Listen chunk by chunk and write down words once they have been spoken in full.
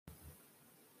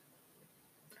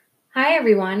Hi,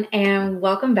 everyone, and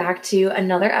welcome back to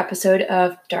another episode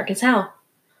of Dark as Hell.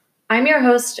 I'm your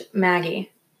host,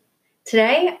 Maggie.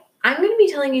 Today, I'm going to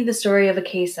be telling you the story of a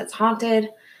case that's haunted,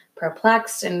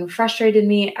 perplexed, and frustrated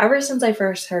me ever since I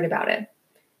first heard about it,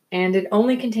 and it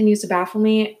only continues to baffle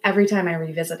me every time I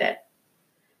revisit it.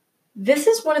 This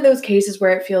is one of those cases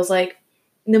where it feels like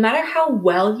no matter how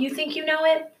well you think you know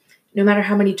it, no matter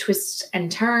how many twists and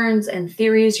turns and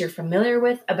theories you're familiar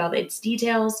with about its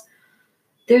details,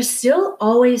 there's still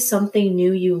always something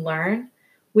new you learn,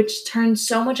 which turns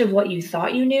so much of what you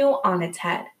thought you knew on its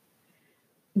head.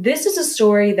 This is a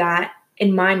story that,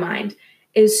 in my mind,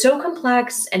 is so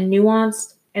complex and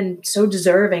nuanced and so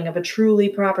deserving of a truly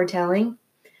proper telling.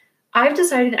 I've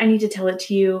decided I need to tell it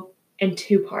to you in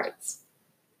two parts.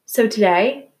 So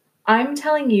today, I'm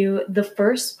telling you the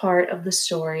first part of the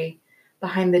story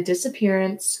behind the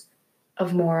disappearance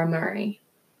of Maura Murray.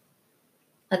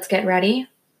 Let's get ready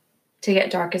to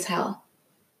get dark as hell.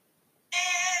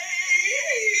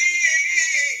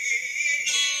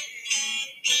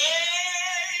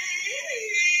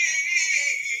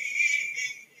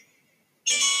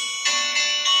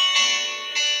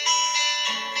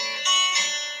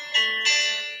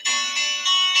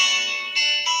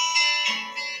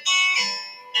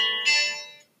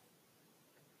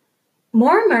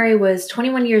 Maura Murray was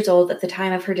 21 years old at the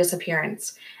time of her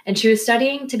disappearance, and she was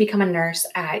studying to become a nurse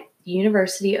at the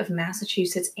University of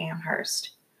Massachusetts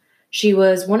Amherst. She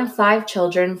was one of five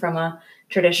children from a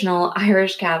traditional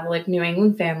Irish Catholic New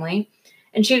England family,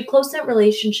 and she had close-knit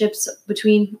relationships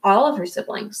between all of her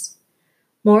siblings.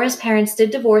 Maura's parents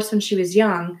did divorce when she was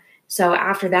young, so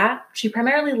after that, she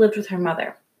primarily lived with her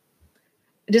mother.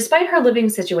 Despite her living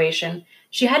situation,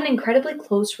 she had an incredibly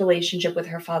close relationship with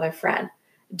her father, Fred,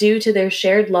 due to their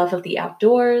shared love of the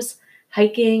outdoors,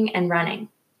 hiking, and running.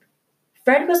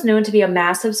 Fred was known to be a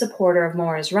massive supporter of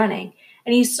Maura's running,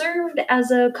 and he served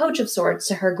as a coach of sorts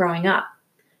to her growing up.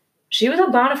 She was a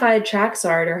bona fide track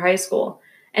star at her high school,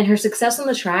 and her success on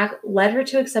the track led her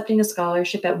to accepting a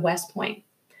scholarship at West Point,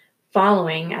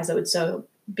 following, as it would so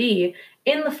be,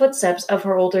 in the footsteps of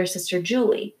her older sister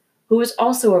Julie, who was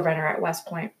also a runner at West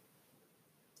Point.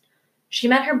 She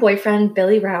met her boyfriend,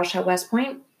 Billy Roush, at West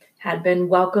Point, had been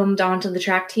welcomed onto the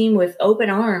track team with open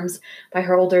arms by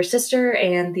her older sister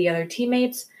and the other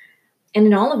teammates, and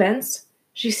in all events,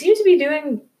 she seemed to be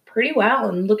doing pretty well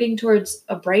and looking towards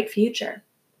a bright future.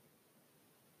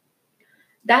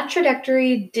 That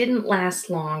trajectory didn't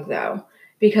last long, though,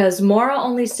 because Maura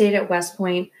only stayed at West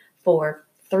Point for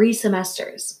 3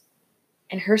 semesters.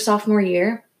 In her sophomore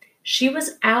year, she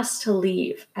was asked to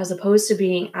leave as opposed to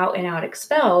being out and out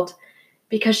expelled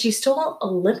because she stole a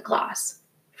lip gloss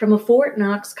from a Fort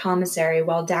Knox commissary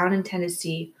while down in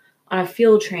Tennessee on a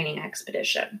field training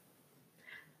expedition.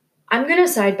 I'm going to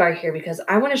sidebar here because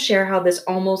I want to share how this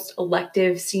almost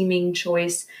elective seeming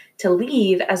choice to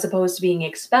leave as opposed to being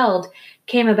expelled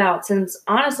came about, since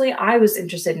honestly I was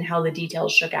interested in how the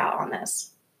details shook out on this.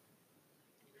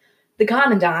 The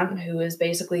commandant, who is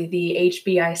basically the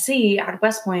HBIC at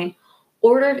West Point,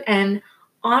 ordered an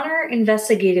honor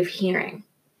investigative hearing.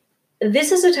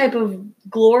 This is a type of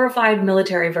glorified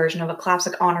military version of a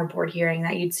classic honor board hearing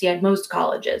that you'd see at most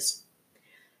colleges.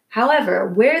 However,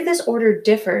 where this order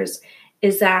differs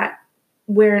is that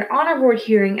where an honor board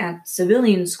hearing at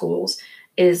civilian schools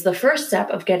is the first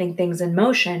step of getting things in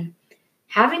motion,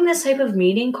 having this type of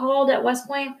meeting called at West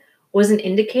Point was an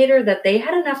indicator that they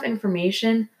had enough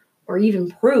information or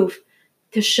even proof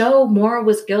to show Maura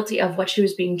was guilty of what she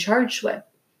was being charged with,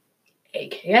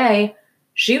 aka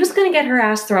she was going to get her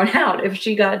ass thrown out if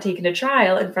she got taken to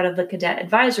trial in front of the cadet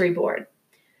advisory board.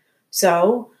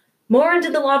 So, Maura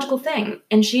did the logical thing,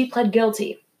 and she pled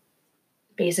guilty.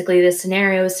 Basically, this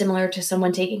scenario is similar to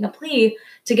someone taking a plea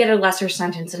to get a lesser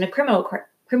sentence in a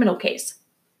criminal case.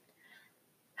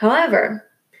 However,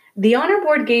 the honor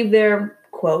board gave their,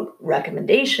 quote,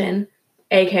 recommendation,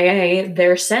 aka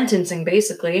their sentencing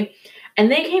basically, and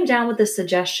they came down with the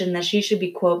suggestion that she should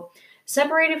be, quote,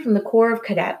 separated from the Corps of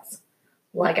Cadets.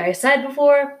 Like I said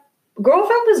before,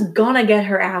 girlfriend was gonna get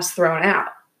her ass thrown out.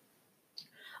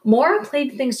 Maura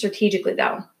played things strategically,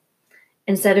 though.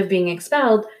 Instead of being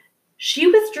expelled, she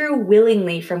withdrew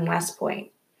willingly from West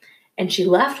Point, and she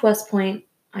left West Point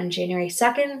on January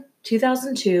 2nd,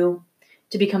 2002,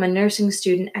 to become a nursing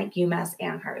student at UMass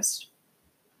Amherst.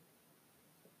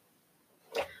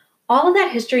 All of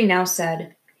that history now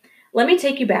said, let me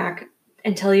take you back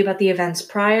and tell you about the events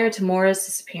prior to Maura's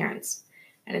disappearance.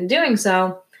 And in doing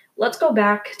so, let's go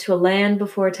back to a land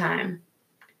before time.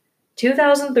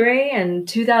 2003 and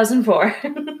 2004.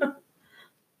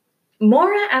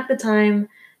 Maura at the time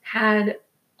had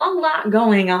a lot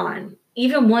going on,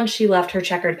 even once she left her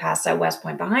checkered past at West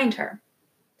Point behind her.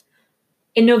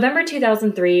 In November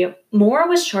 2003, Mora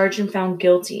was charged and found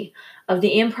guilty of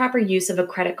the improper use of a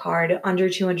credit card under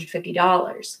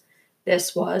 $250.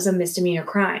 This was a misdemeanor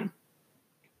crime.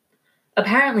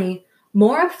 Apparently,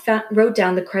 Mora wrote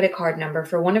down the credit card number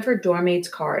for one of her dorm mate's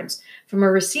cards from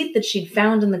a receipt that she'd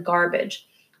found in the garbage,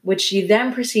 which she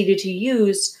then proceeded to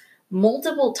use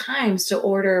multiple times to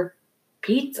order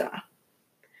pizza.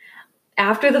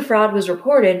 After the fraud was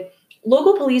reported,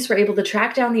 local police were able to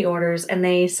track down the orders and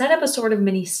they set up a sort of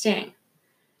mini sting.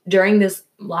 During this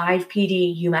live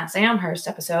PD UMass Amherst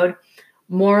episode,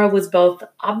 Mora was both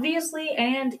obviously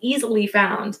and easily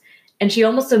found, and she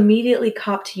almost immediately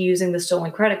copped to using the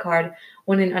stolen credit card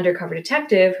when an undercover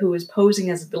detective who was posing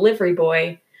as a delivery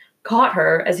boy caught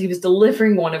her as he was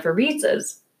delivering one of her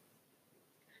pizzas.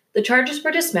 The charges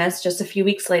were dismissed just a few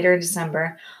weeks later in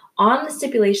December on the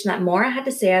stipulation that Mora had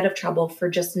to stay out of trouble for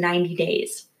just 90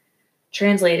 days.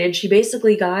 Translated, she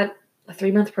basically got a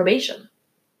 3-month probation.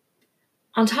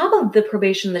 On top of the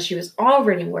probation that she was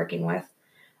already working with,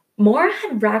 Mora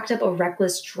had racked up a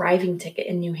reckless driving ticket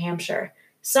in New Hampshire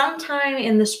sometime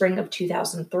in the spring of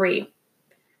 2003.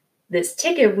 This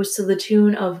ticket was to the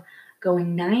tune of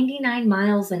going 99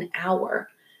 miles an hour,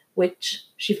 which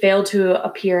she failed to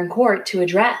appear in court to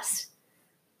address.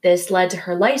 This led to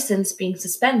her license being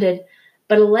suspended,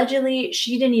 but allegedly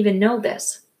she didn't even know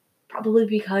this, probably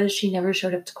because she never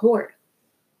showed up to court.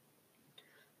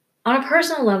 On a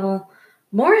personal level,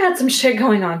 Mora had some shit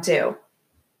going on too.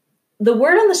 The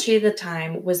word on the street at the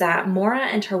time was that Mora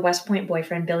and her West Point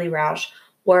boyfriend, Billy Rausch,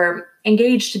 were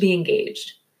engaged to be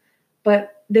engaged.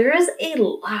 But there is a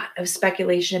lot of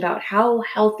speculation about how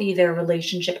healthy their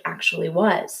relationship actually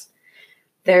was.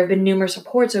 There have been numerous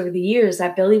reports over the years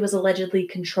that Billy was allegedly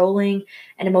controlling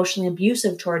and emotionally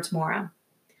abusive towards Mora,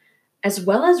 as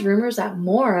well as rumors that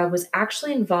Mora was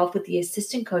actually involved with the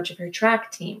assistant coach of her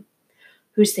track team,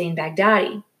 Hussein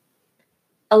Baghdadi.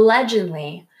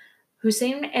 Allegedly,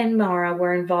 Hussein and Mora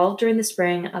were involved during the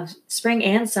spring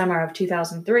and summer of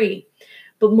 2003,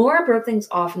 but Mora broke things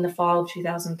off in the fall of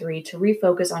 2003 to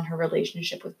refocus on her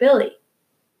relationship with Billy.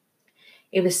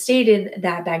 It was stated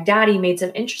that Baghdadi made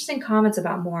some interesting comments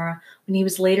about Mora when he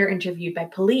was later interviewed by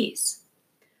police.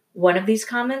 One of these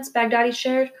comments Baghdadi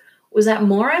shared was that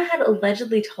Mora had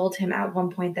allegedly told him at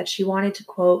one point that she wanted to,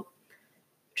 quote,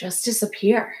 just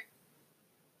disappear.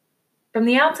 From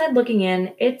the outside looking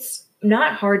in, it's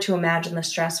not hard to imagine the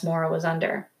stress Mora was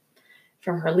under.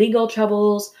 From her legal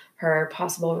troubles, her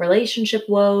possible relationship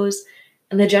woes,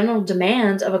 and the general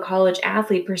demands of a college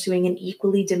athlete pursuing an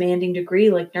equally demanding degree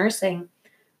like nursing,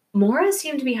 Mora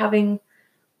seemed to be having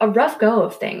a rough go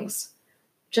of things,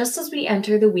 just as we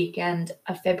enter the weekend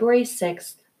of February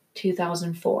 6th,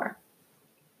 2004.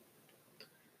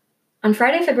 On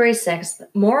Friday, February 6th,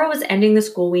 Mora was ending the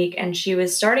school week and she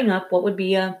was starting up what would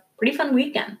be a pretty fun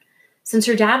weekend, since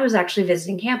her dad was actually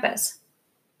visiting campus.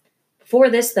 Before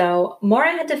this, though,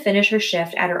 Mora had to finish her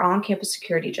shift at her on-campus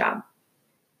security job.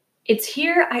 It's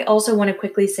here I also want to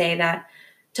quickly say that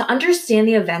to understand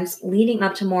the events leading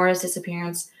up to Mora's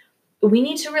disappearance, we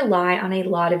need to rely on a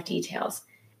lot of details,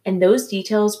 and those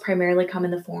details primarily come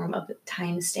in the form of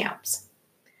timestamps.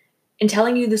 In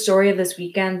telling you the story of this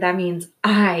weekend, that means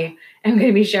I am going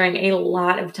to be sharing a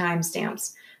lot of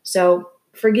timestamps. So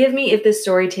forgive me if this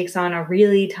story takes on a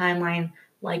really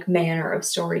timeline-like manner of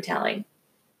storytelling.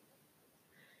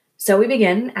 So we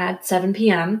begin at 7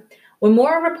 p.m. when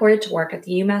Mora reported to work at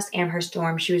the UMass Amherst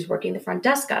dorm she was working the front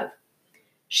desk of.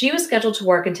 She was scheduled to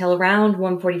work until around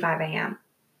 1:45 a.m.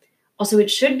 Also, it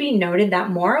should be noted that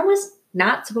Mora was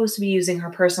not supposed to be using her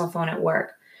personal phone at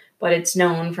work, but it's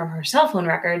known from her cell phone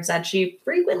records that she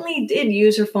frequently did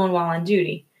use her phone while on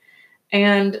duty.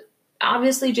 And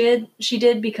obviously she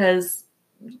did because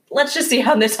let's just see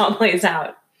how this all plays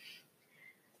out.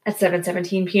 At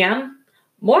 7:17 p.m.,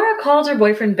 Mora called her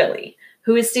boyfriend Billy,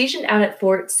 who is stationed out at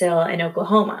Fort Sill in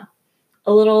Oklahoma.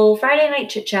 A little Friday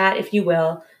night chit-chat, if you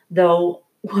will, though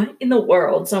what in the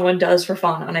world someone does for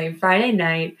fun on a Friday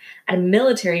night at a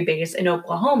military base in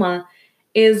Oklahoma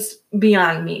is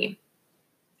beyond me.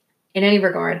 In any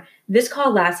regard, this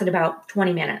call lasted about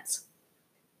 20 minutes.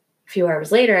 A few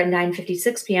hours later, at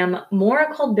 9:56 p.m.,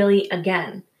 Mora called Billy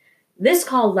again. This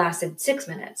call lasted 6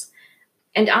 minutes.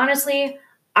 And honestly,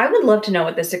 I would love to know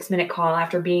what the 6-minute call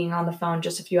after being on the phone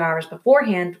just a few hours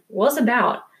beforehand was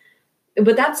about,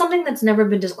 but that's something that's never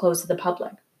been disclosed to the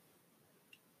public.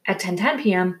 At 10:10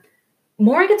 p.m.,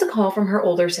 Mora gets a call from her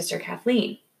older sister,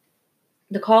 Kathleen.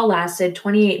 The call lasted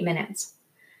 28 minutes.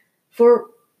 For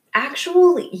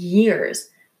actual years,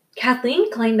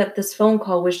 Kathleen claimed that this phone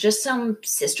call was just some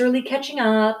sisterly catching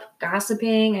up,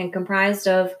 gossiping, and comprised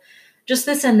of just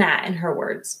this and that, in her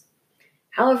words.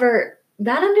 However,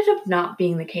 that ended up not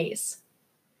being the case.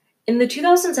 In the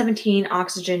 2017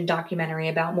 Oxygen documentary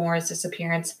about Maura's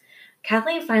disappearance,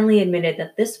 Kathleen finally admitted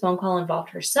that this phone call involved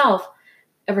herself,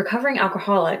 a recovering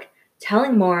alcoholic,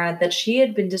 telling Maura that she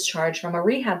had been discharged from a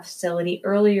rehab facility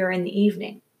earlier in the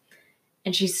evening,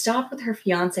 and she stopped with her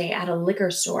fiance at a liquor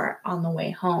store on the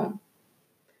way home.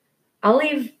 I'll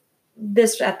leave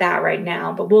this at that right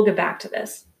now, but we'll get back to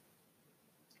this.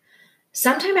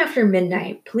 Sometime after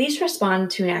midnight, police responded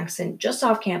to an accident just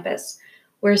off campus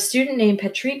where a student named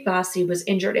Patrick Vasi was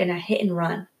injured in a hit and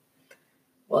run.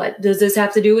 What does this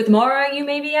have to do with Maura, you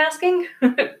may be asking?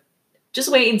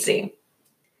 Just wait and see.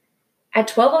 At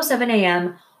 12:07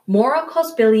 a.m., Maura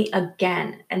calls Billy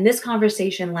again, and this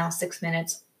conversation lasts 6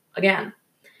 minutes again.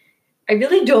 I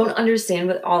really don't understand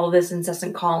what all of this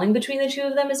incessant calling between the two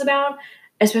of them is about,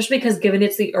 especially because given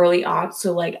it's the early aughts,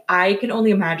 so I can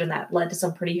only imagine that led to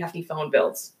some pretty hefty phone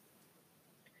bills.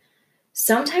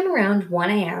 Sometime around 1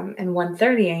 a.m. and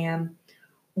 1:30 a.m.,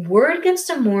 word gets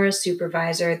to Maura's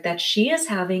supervisor that she is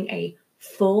having a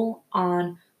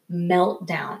full-on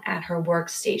meltdown at her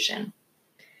workstation.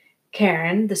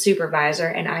 Karen, the supervisor,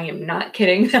 and I am not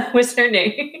kidding, that was her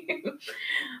name,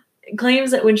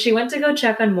 claims that when she went to go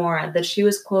check on Maura, that she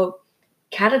was, quote,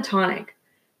 catatonic,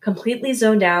 completely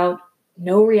zoned out,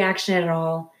 no reaction at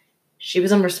all. She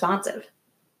was unresponsive.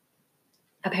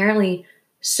 Apparently,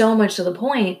 so much to the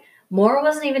point, Maura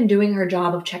wasn't even doing her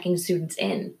job of checking students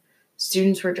in.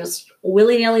 Students were just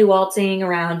willy-nilly waltzing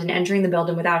around and entering the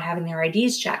building without having their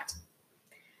IDs checked.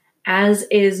 As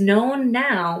is known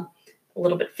now, a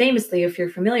little bit famously if you're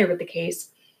familiar with the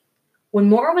case, when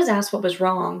Maura was asked what was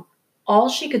wrong, all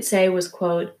she could say was,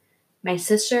 quote, my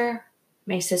sister,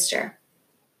 my sister.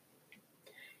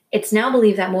 It's now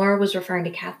believed that Maura was referring to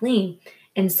Kathleen,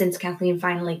 and since Kathleen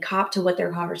finally copped to what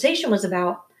their conversation was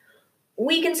about,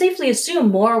 we can safely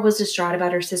assume Maura was distraught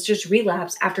about her sister's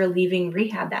relapse after leaving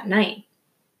rehab that night.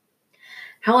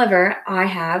 However, I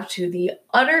have, to the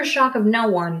utter shock of no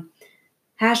one,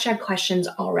 questions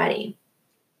already.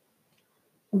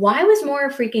 Why was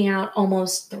Maura freaking out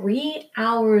almost 3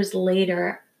 hours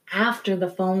later after the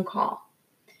phone call?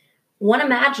 One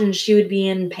imagines she would be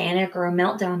in panic or a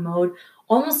meltdown mode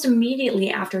almost immediately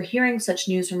after hearing such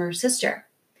news from her sister.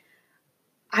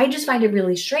 I just find it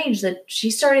really strange that she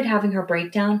started having her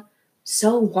breakdown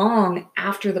so long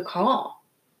after the call.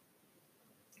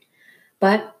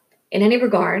 But in any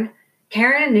regard,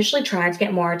 Karen initially tried to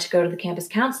get Maura to go to the campus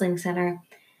counseling center,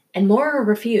 and Maura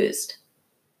refused.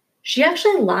 She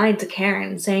actually lied to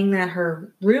Karen, saying that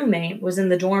her roommate was in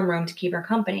the dorm room to keep her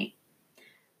company.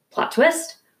 Plot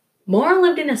twist, Maura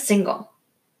lived in a single.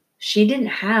 She didn't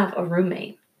have a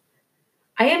roommate.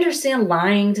 I understand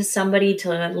lying to somebody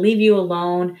to leave you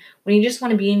alone when you just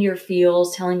want to be in your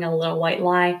feels, telling a little white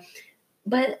lie,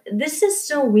 but this is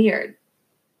so weird.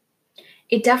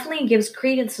 It definitely gives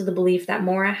credence to the belief that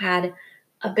Maura had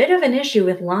a bit of an issue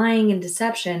with lying and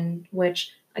deception,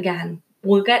 which, again,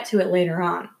 we'll get to it later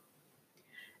on.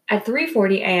 At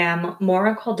 3:40 a.m.,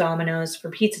 Maura called Domino's for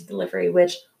pizza delivery,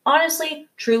 which, honestly,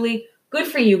 truly, good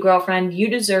for you, girlfriend. You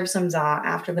deserve some za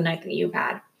after the night that you've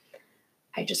had.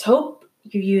 I just hope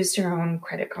you used your own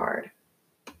credit card.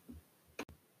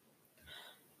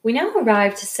 We now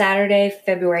arrive to Saturday,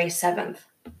 February 7th.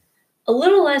 A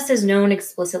little less is known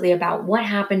explicitly about what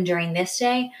happened during this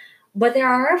day, but there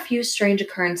are a few strange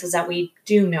occurrences that we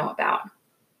do know about.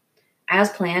 As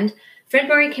planned, Fred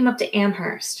Murray came up to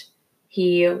Amherst.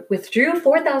 He withdrew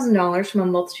 $4,000 from a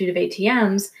multitude of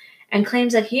ATMs and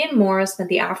claims that he and Maura spent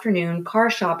the afternoon car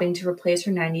shopping to replace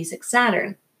her 96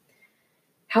 Saturn.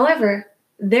 However,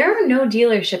 there are no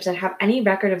dealerships that have any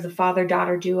record of the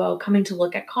father-daughter duo coming to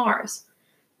look at cars.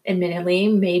 Admittedly,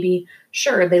 maybe,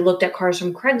 sure, they looked at cars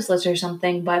from Craigslist or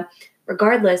something, but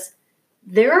regardless,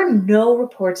 there are no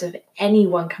reports of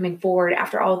anyone coming forward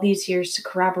after all these years to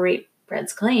corroborate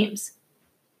Fred's claims.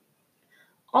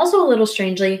 Also, a little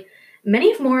strangely,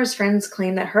 many of Maura's friends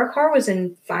claim that her car was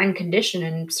in fine condition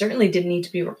and certainly didn't need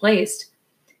to be replaced.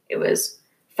 It was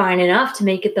fine enough to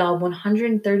make it the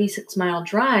 136-mile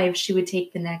drive she would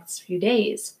take the next few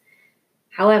days.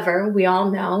 However, we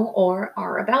all know, or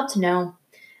are about to know,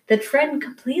 that Fred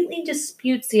completely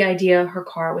disputes the idea her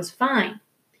car was fine.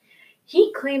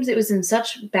 He claims it was in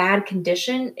such bad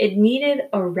condition it needed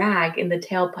a rag in the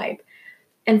tailpipe.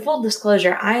 And full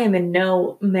disclosure, I am in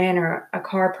no manner a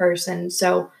car person,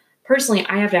 so personally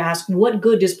I have to ask, what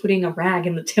good does putting a rag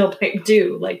in the tailpipe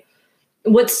do?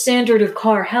 What standard of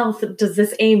car health does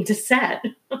this aim to set?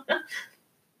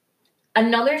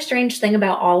 Another strange thing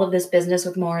about all of this business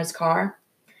with Maura's car,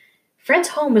 Fred's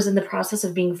home was in the process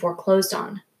of being foreclosed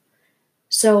on.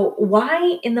 So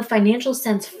why, in the financial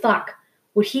sense, fuck,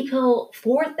 would he pull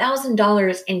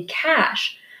 $4,000 in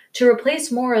cash to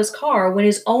replace Maura's car when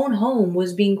his own home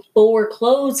was being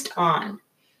foreclosed on?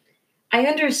 I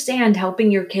understand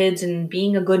helping your kids and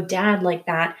being a good dad like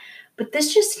that, but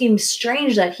this just seems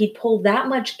strange that he'd pull that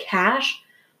much cash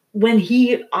when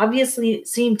he obviously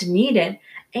seemed to need it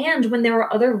and when there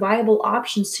were other viable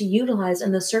options to utilize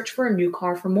in the search for a new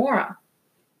car for Maura.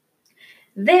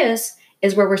 This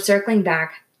is where we're circling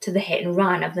back to the hit and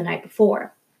run of the night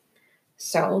before.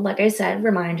 So, like I said,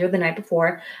 reminder the night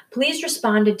before, police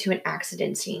responded to an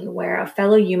accident scene where a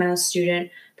fellow UMass student,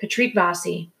 Patrick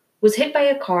Vasi, was hit by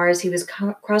a car as he was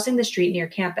crossing the street near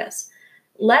campus,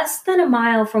 less than a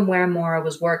mile from where Maura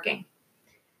was working.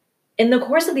 In the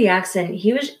course of the accident,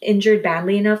 he was injured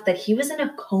badly enough that he was in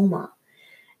a coma,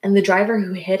 and the driver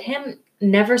who hit him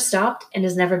never stopped and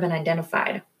has never been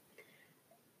identified.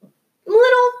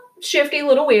 Little shifty,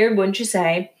 little weird, wouldn't you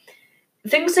say?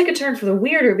 Things take a turn for the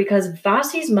weirder because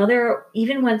Vasi's mother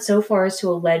even went so far as to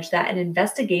allege that an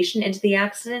investigation into the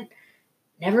accident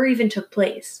never even took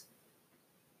place.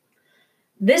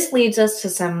 This leads us to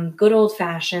some good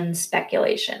old-fashioned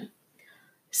speculation.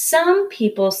 Some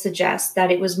people suggest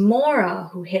that it was Maura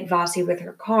who hit Vasi with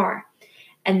her car,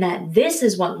 and that this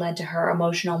is what led to her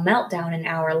emotional meltdown an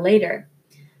hour later.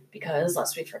 Because,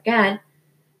 lest we forget,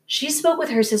 she spoke with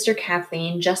her sister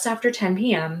Kathleen just after 10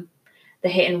 p.m., the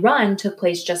hit and run took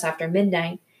place just after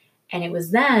midnight, and it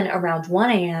was then, around 1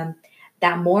 a.m.,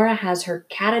 that Maura has her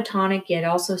catatonic yet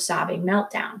also sobbing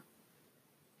meltdown.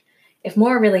 If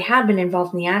Maura really had been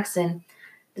involved in the accident,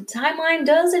 the timeline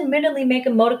does admittedly make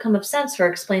a modicum of sense for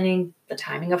explaining the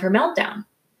timing of her meltdown.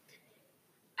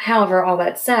 However, all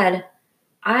that said,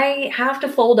 I have to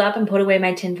fold up and put away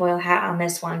my tinfoil hat on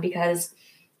this one because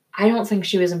I don't think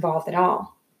she was involved at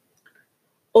all.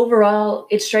 Overall,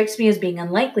 it strikes me as being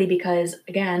unlikely because,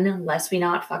 again, lest we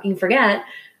not fucking forget,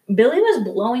 Billy was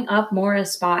blowing up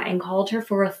Maura's spot and called her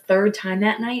for a third time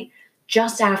that night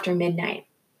just after midnight.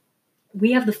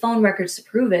 We have the phone records to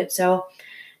prove it, so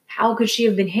how could she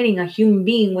have been hitting a human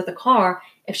being with a car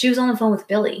if she was on the phone with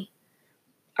Billy?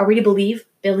 Are we to believe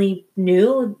Billy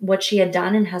knew what she had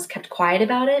done and has kept quiet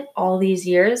about it all these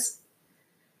years?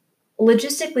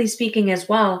 Logistically speaking as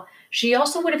well, she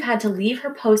also would have had to leave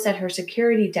her post at her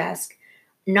security desk,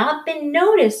 not been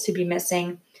noticed to be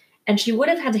missing, and she would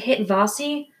have had to hit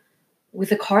Vasi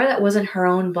with a car that wasn't her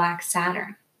own black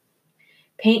Saturn.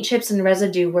 Paint chips and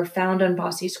residue were found on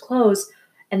Vasi's clothes,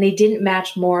 and they didn't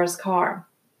match Maura's car.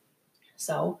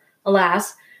 So,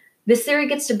 alas, this theory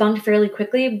gets debunked fairly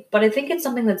quickly, but I think it's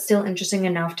something that's still interesting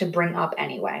enough to bring up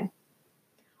anyway.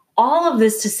 All of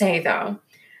this to say, though,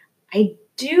 I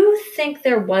do think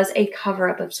there was a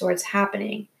cover-up of sorts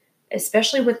happening,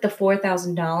 especially with the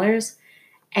 $4,000,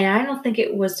 and I don't think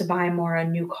it was to buy Maura a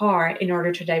new car in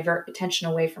order to divert attention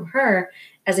away from her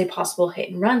as a possible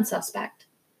hit-and-run suspect.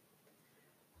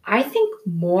 I think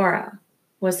Maura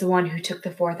was the one who took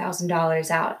the $4,000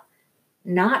 out,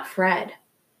 not Fred.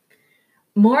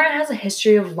 Maura has a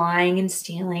history of lying and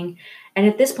stealing, and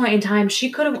at this point in time,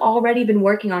 she could have already been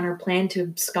working on her plan to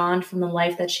abscond from the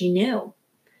life that she knew.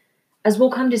 As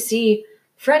we'll come to see,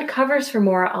 Fred covers for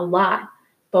Maura a lot,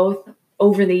 both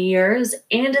over the years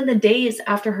and in the days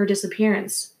after her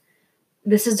disappearance.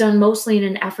 This is done mostly in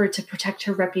an effort to protect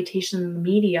her reputation in the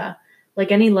media,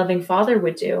 like any loving father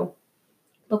would do.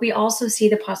 But we also see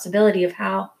the possibility of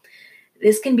how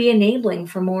this can be enabling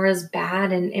for Maura's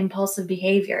bad and impulsive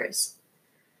behaviors.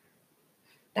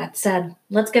 That said,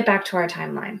 let's get back to our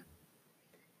timeline.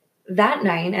 That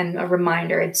night, and a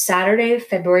reminder, it's Saturday,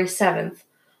 February 7th,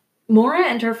 Maura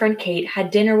and her friend Kate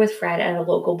had dinner with Fred at a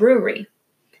local brewery.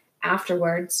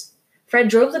 Afterwards, Fred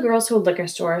drove the girls to a liquor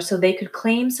store so they could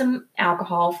claim some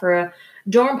alcohol for a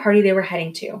dorm party they were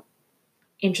heading to.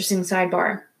 Interesting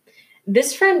sidebar.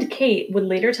 This friend Kate would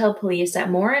later tell police that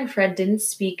Maura and Fred didn't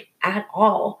speak at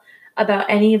all about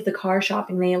any of the car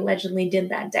shopping they allegedly did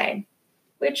that day.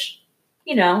 Which,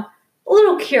 a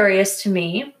little curious to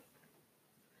me.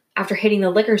 After hitting the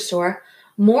liquor store,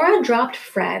 Maura dropped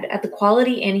Fred at the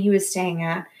Quality Inn he was staying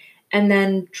at and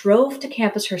then drove to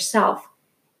campus herself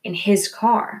in his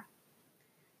car.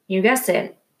 You guessed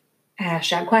it.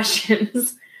 Hashtag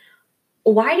questions.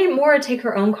 Why didn't Maura take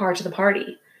her own car to the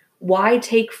party? Why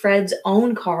take Fred's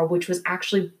own car, which was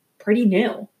actually pretty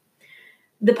new?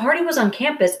 The party was on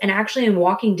campus and actually in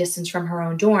walking distance from her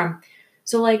own dorm.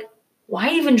 So, why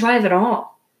even drive at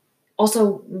all?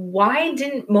 Also, why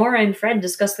didn't Maura and Fred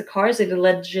discuss the cars they'd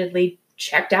allegedly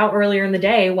checked out earlier in the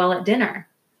day while at dinner?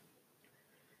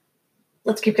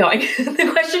 let's keep going. The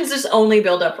questions just only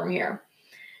build up from here.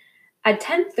 At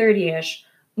 10:30ish,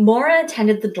 Maura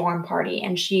attended the dorm party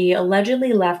and she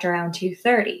allegedly left around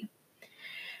 2:30.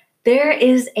 There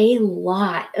is a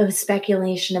lot of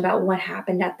speculation about what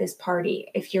happened at this party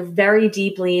if you're very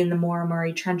deeply in the Maura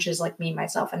Murray trenches like me,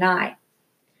 myself, and I.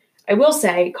 I will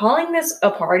say, calling this a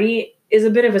party is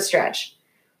a bit of a stretch.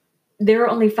 There were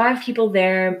only 5 people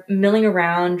there milling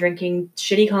around, drinking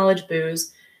shitty college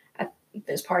booze. At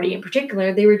this party in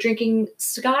particular, they were drinking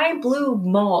sky blue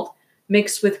malt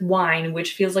mixed with wine,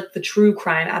 which feels like the true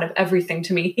crime out of everything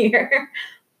to me here.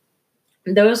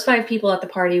 Those 5 people at the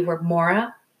party were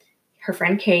Maura, her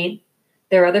friend Kate,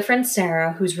 their other friend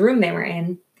Sarah, whose room they were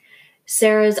in,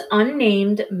 Sarah's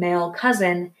unnamed male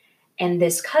cousin, and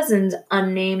this cousin's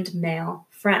unnamed male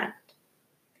friend.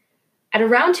 At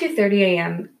around 2:30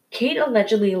 a.m., Kate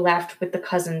allegedly left with the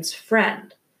cousin's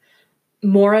friend.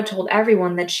 Maura told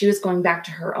everyone that she was going back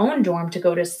to her own dorm to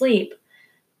go to sleep,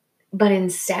 but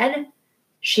instead,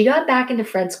 she got back into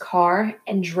Fred's car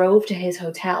and drove to his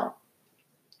hotel.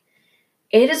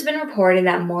 It has been reported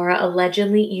that Maura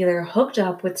allegedly either hooked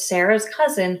up with Sarah's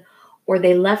cousin or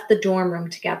they left the dorm room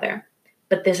together,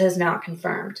 but this is not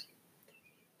confirmed.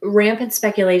 Rampant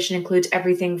speculation includes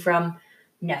everything from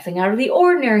nothing out of the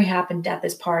ordinary happened at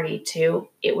this party to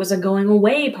it was a going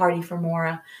away party for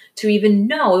Maura to even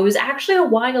no, it was actually a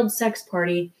wild sex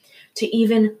party to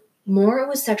even Maura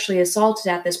was sexually assaulted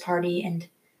at this party and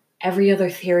every other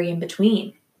theory in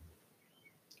between.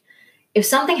 If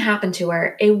something happened to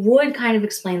her, it would kind of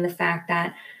explain the fact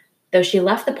that though she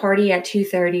left the party at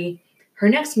 2:30, her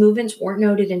next movements weren't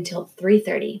noted until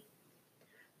 3:30.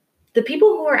 The people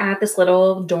who were at this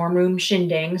little dorm room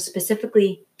shindig,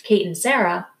 specifically Kate and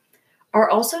Sarah, are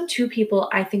also 2 people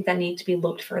I think that need to be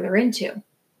looked further into.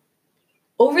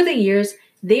 Over the years,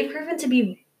 they've proven to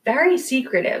be very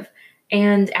secretive,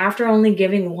 and after only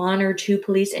giving 1 or 2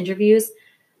 police interviews,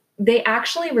 they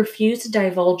actually refuse to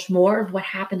divulge more of what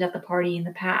happened at the party in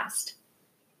the past.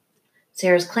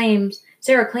 Sarah claims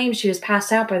she was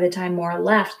passed out by the time Maura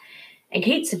left, and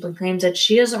Kate simply claims that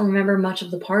she doesn't remember much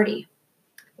of the party,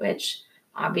 which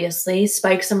obviously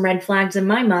spikes some red flags in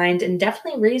my mind and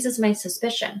definitely raises my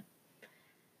suspicion.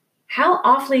 How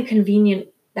awfully convenient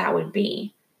that would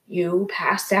be. You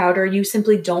passed out or you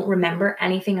simply don't remember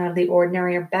anything out of the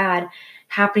ordinary or bad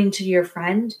happening to your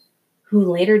friend, who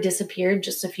later disappeared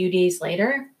just a few days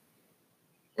later?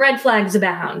 Red flags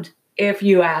abound, if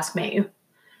you ask me.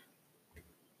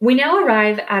 We now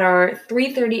arrive at our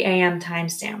 3:30 a.m.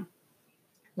 timestamp.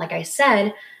 Like I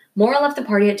said, Maura left the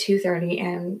party at 2:30,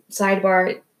 and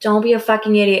sidebar, don't be a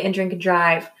fucking idiot and drink and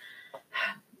drive.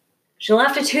 She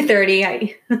left at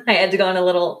 2:30. I had to go on a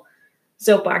little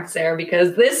soapbox there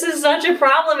because this is such a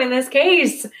problem in this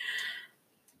case.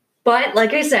 But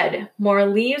like I said, Maura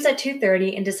leaves at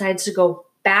 2:30 and decides to go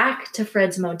back to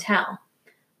Fred's motel.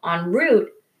 En route,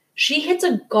 she hits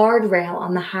a guardrail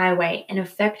on the highway and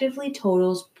effectively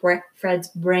totals Fred's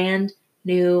brand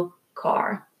new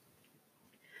car.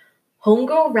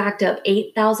 Homegirl racked up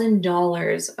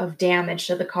 $8,000 of damage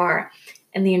to the car,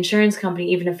 and the insurance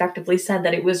company even effectively said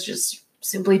that it was just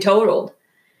simply totaled.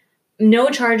 No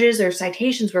charges or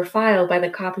citations were filed by the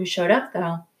cop who showed up,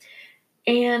 though,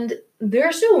 and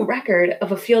there's no record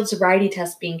of a field sobriety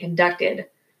test being conducted.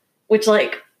 Which,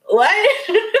 like, what?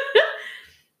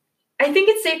 I think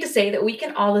it's safe to say that we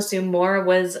can all assume Maura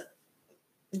was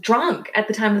drunk at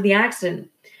the time of the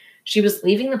accident. She was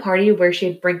leaving the party where she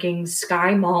had drinking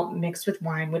Sky Malt mixed with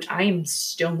wine, which I am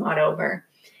still not over.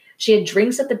 She had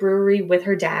drinks at the brewery with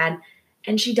her dad,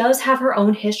 and she does have her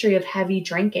own history of heavy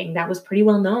drinking that was pretty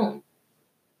well known.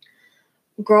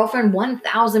 Girlfriend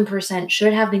 1000%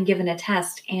 should have been given a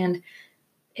test, and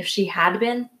if she had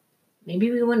been,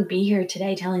 maybe we wouldn't be here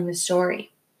today telling this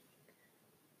story.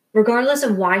 Regardless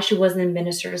of why she wasn't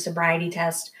administered a sobriety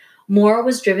test, Maura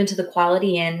was driven to the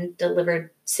Quality Inn, delivered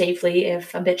safely,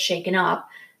 if a bit shaken up,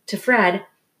 to Fred,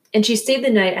 and she stayed the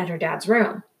night at her dad's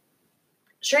room.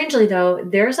 Strangely, though,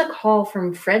 there's a call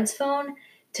from Fred's phone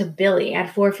to Billy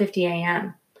at 4:50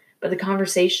 a.m., but the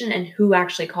conversation and who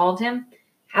actually called him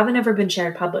haven't ever been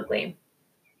shared publicly.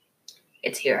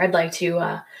 It's here I'd like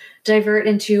to divert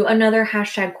into another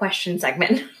hashtag question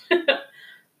segment.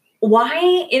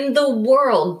 Why in the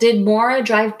world did Maura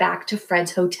drive back to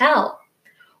Fred's hotel?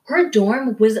 Her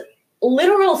dorm was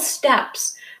literal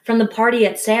steps from the party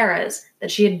at Sarah's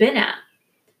that she had been at.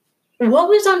 What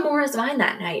was on Maura's mind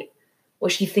that night?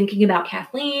 Was she thinking about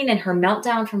Kathleen and her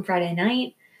meltdown from Friday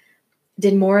night?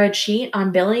 Did Maura cheat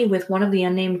on Billy with one of the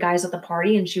unnamed guys at the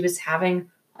party and she was having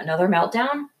another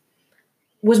meltdown?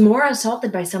 Was Maura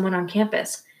assaulted by someone on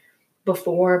campus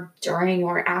before, during,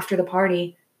 or after the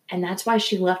party? and that's why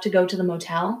she left to go to the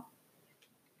motel?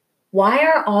 Why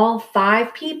are all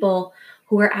 5 people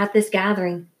who were at this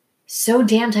gathering so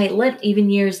damn tight-lipped even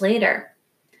years later?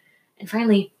 And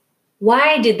finally,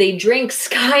 why did they drink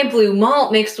sky blue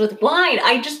malt mixed with wine?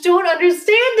 I just don't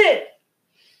understand it.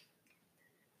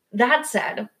 That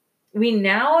said, we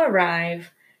now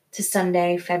arrive to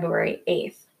Sunday, February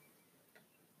 8th.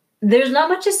 There's not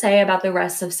much to say about the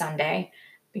rest of Sunday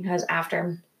because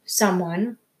after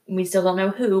someone, we still don't know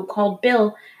who, called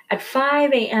Bill at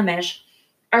 5 a.m.-ish,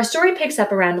 our story picks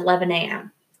up around 11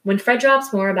 a.m. when Fred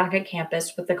drops Maura back at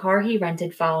campus with the car he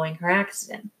rented following her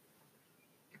accident.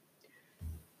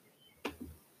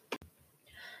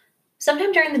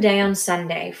 Sometime during the day on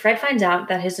Sunday, Fred finds out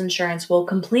that his insurance will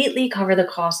completely cover the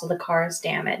cost of the car's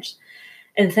damage.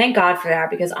 And thank God for that,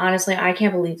 because honestly, I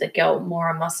can't believe the guilt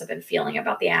Maura must have been feeling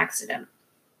about the accident.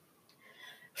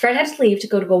 Fred had to leave to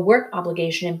go to a work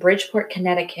obligation in Bridgeport,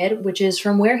 Connecticut, which is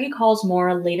from where he calls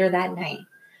Maura later that night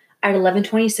at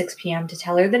 11:26 p.m. to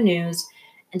tell her the news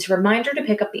and to remind her to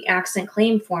pick up the accident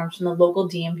claim forms from the local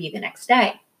DMV the next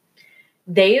day.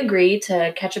 They agreed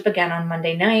to catch up again on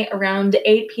Monday night around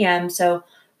 8 p.m. so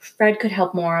Fred could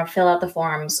help Maura fill out the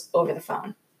forms over the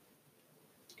phone.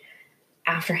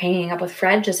 After hanging up with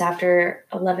Fred just after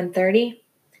 11:30,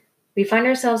 we find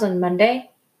ourselves on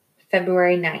Monday,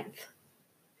 February 9th.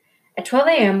 At 12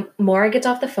 a.m., Maura gets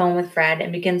off the phone with Fred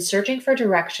and begins searching for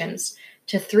directions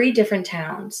to 3 different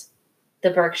towns: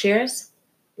 the Berkshires,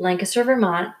 Lancaster,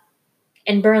 Vermont,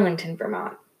 and Burlington,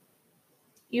 Vermont.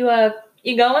 You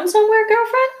going somewhere,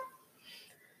 girlfriend?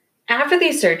 After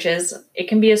these searches, it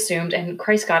can be assumed, and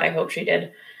Christ God, I hope she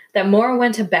did, that Maura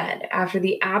went to bed after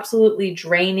the absolutely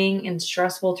draining and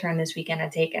stressful turn this weekend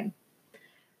had taken.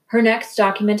 Her next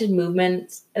documented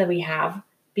movements that we have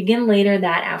begin later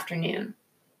that afternoon.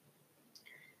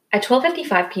 At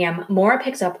 12:55 p.m., Maura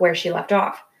picks up where she left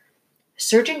off,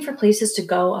 searching for places to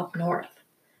go up north.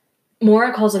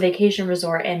 Maura calls a vacation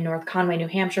resort in North Conway, New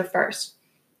Hampshire first.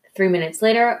 3 minutes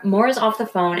later, Maura's off the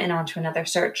phone and on to another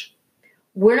search.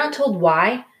 We're not told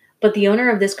why, but the owner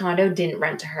of this condo didn't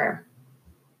rent to her.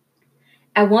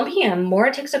 At 1 p.m.,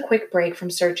 Maura takes a quick break from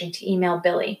searching to email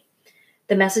Billy.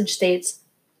 The message states,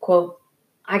 quote,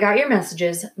 "I got your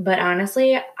messages, but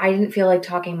honestly, I didn't feel like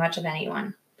talking much of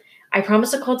anyone. I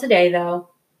promised to call today,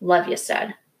 though. Love you,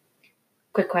 said."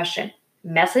 Quick question.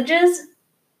 Messages?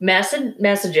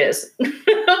 Messages.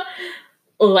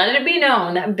 Let it be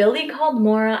known that Billy called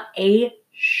Maura a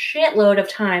shitload of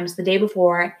times the day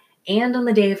before and on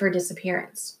the day of her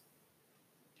disappearance.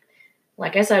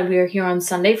 Like I said, we are here on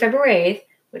Sunday, February 8th,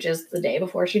 which is the day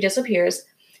before she disappears.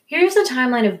 Here's the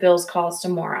timeline of Bill's calls to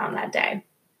Maura on that day.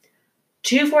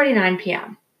 2:49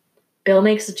 p.m. Bill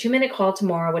makes a 2-minute call to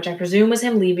Maura, which I presume was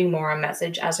him leaving Maura a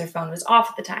message as her phone was off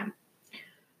at the time.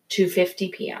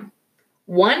 2:50 p.m.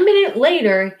 1 minute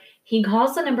later, he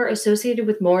calls the number associated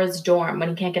with Maura's dorm when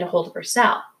he can't get a hold of her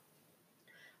cell.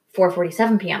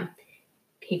 4:47 p.m.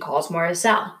 He calls Maura's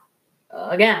cell.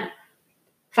 Again.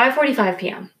 5:45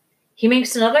 p.m. He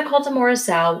makes another call to Maura's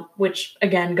cell, which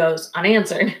again goes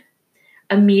unanswered.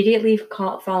 Immediately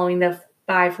following the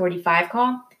 5:45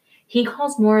 call, he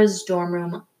calls Maura's dorm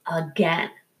room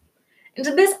again. And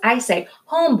to this I say,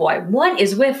 homeboy, what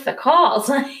is with the calls?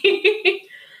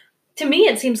 To me,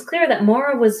 it seems clear that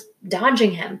Maura was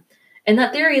dodging him, and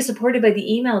that theory is supported by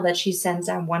the email that she sends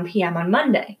at 1 p.m. on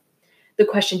Monday. The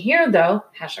question here, though,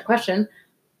 #question,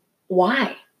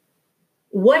 why?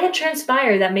 What had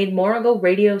transpired that made Maura go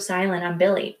radio silent on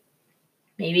Billy?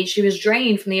 Maybe she was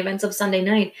drained from the events of Sunday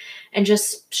night and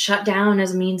just shut down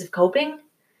as a means of coping?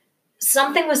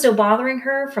 Something was still bothering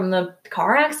her from the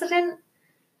car accident?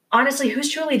 Honestly,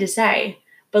 who's truly to say?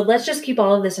 But let's just keep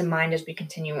all of this in mind as we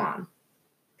continue on.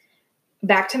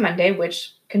 Back to Monday,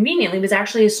 which conveniently was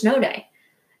actually a snow day.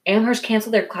 Amherst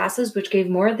canceled their classes, which gave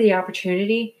Maura the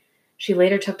opportunity she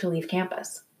later took to leave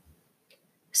campus.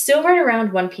 Still right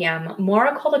around 1 p.m.,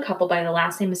 Maura called a couple by the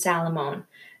last name of Salamone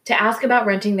to ask about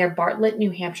renting their Bartlett,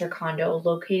 New Hampshire condo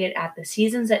located at the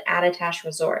Seasons at Attitash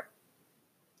Resort.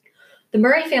 The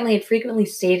Murray family had frequently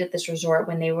stayed at this resort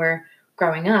when they were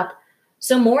growing up,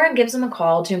 so Maura gives them a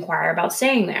call to inquire about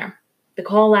staying there. The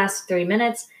call lasts 3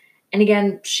 minutes, and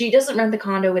again, she doesn't rent the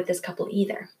condo with this couple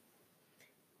either.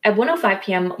 At 1:05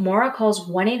 p.m., Maura calls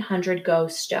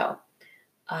 1-800-GO-STOW,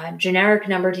 a generic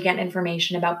number to get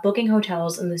information about booking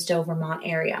hotels in the Stowe, Vermont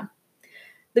area.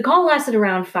 The call lasted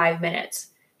around 5 minutes.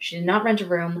 She did not rent a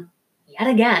room yet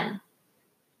again.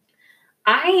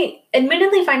 I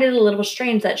admittedly find it a little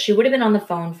strange that she would have been on the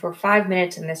phone for 5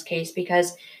 minutes in this case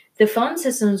because the phone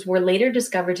systems were later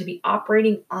discovered to be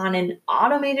operating on an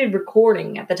automated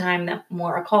recording at the time that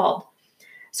Maura called.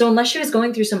 So unless she was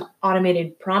going through some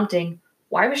automated prompting,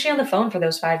 why was she on the phone for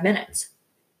those 5 minutes?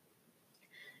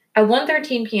 At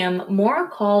 1:13 p.m., Maura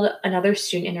called another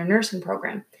student in her nursing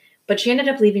program, but she ended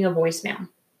up leaving a voicemail.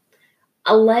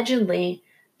 Allegedly,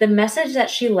 the message that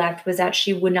she left was that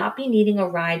she would not be needing a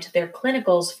ride to their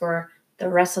clinicals for the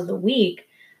rest of the week,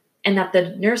 and that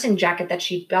the nursing jacket that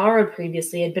she borrowed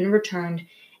previously had been returned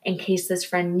in case this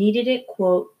friend needed it,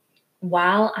 quote,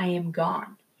 while I am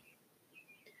gone.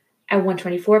 At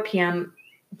 1:24 p.m.,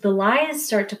 the lies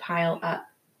start to pile up.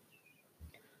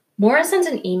 Maura sends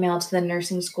an email to the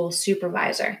nursing school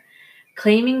supervisor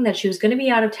claiming that she was going to be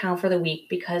out of town for the week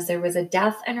because there was a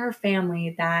death in her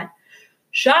family that,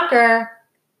 shocker,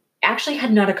 actually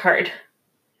had not occurred.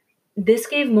 This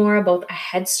gave Maura both a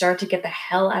head start to get the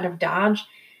hell out of Dodge,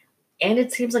 and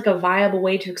it seems like a viable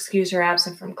way to excuse her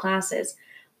absence from classes.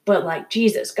 But like,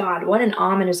 Jesus God, what an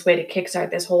ominous way to kickstart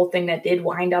this whole thing that did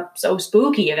wind up so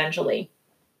spooky eventually.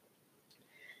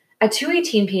 At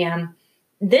 2:18 p.m.,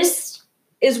 this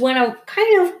is when a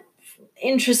kind of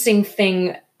interesting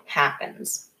thing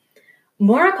happens.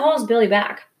 Maura calls Billy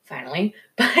back, finally,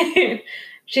 but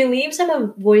she leaves him a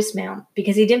voicemail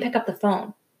because he didn't pick up the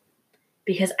phone.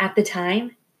 Because at the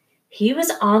time, he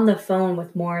was on the phone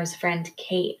with Maura's friend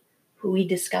Kate, who we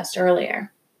discussed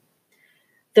earlier.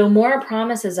 Though Maura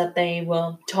promises that they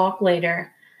will talk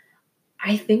later,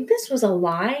 I think this was a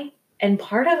lie and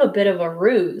part of a bit of a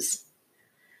ruse.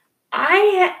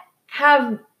 I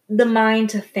have the mind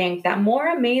to think that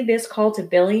Maura made this call to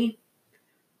Billy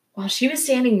while she was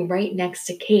standing right next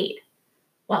to Kate,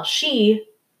 while she,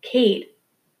 Kate,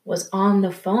 was on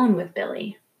the phone with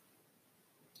Billy.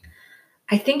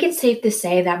 I think it's safe to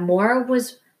say that Maura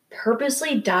was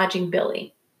purposely dodging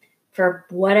Billy for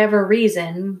whatever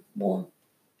reason we'll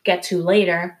get to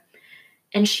later,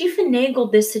 and she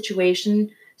finagled this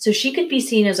situation so she could be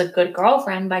seen as a good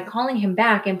girlfriend by calling him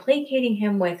back and placating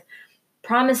him with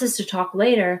promises to talk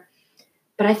later.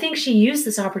 But I think she used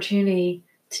this opportunity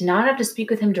to not have to speak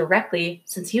with him directly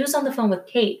since he was on the phone with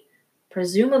Kate,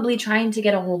 presumably trying to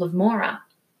get a hold of Maura.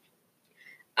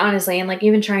 Honestly, and like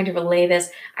even trying to relay this,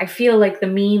 I feel like the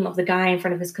meme of the guy in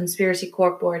front of his conspiracy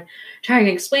corkboard trying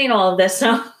to explain all of this.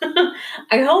 So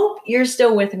I hope you're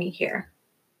still with me here.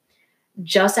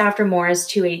 Just after Maura's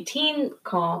 2:18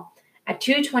 call, at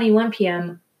 2:21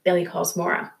 p.m., Billy calls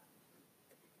Maura.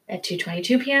 At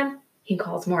 2:22 p.m., he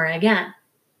calls Maura again.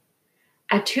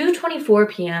 At 2:24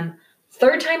 p.m.,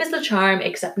 third time is the charm,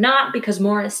 except not because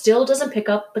Maura still doesn't pick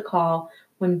up the call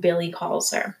when Billy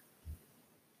calls her.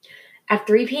 At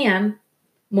 3 p.m.,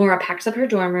 Maura packs up her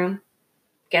dorm room,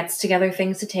 gets together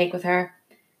things to take with her,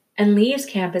 and leaves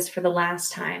campus for the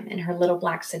last time in her little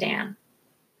black sedan.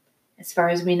 As far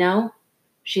as we know,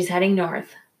 she's heading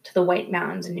north to the White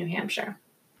Mountains in New Hampshire.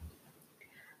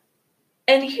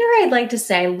 And here I'd like to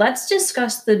say, let's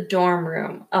discuss the dorm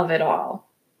room of it all.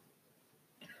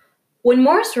 When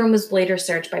Maura's room was later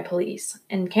searched by police,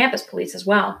 and campus police as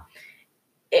well,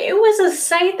 it was a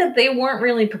sight that they weren't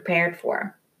really prepared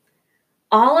for.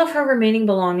 All of her remaining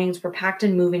belongings were packed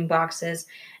in moving boxes,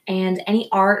 and any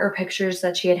art or pictures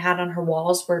that she had had on her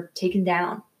walls were taken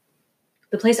down.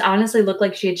 The place honestly looked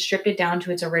like she had stripped it down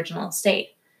to its original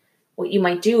state, what you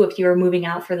might do if you were moving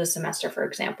out for the semester, for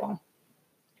example.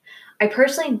 I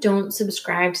personally don't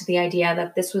subscribe to the idea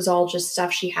that this was all just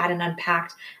stuff she hadn't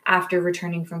unpacked after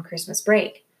returning from Christmas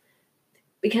break.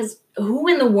 Because who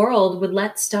in the world would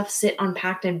let stuff sit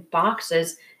unpacked in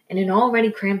boxes in an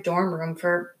already cramped dorm room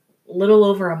for a little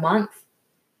over a month?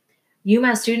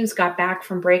 UMass students got back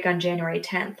from break on January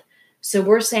 10th, so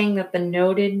we're saying that the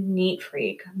noted neat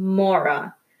freak,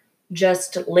 Maura,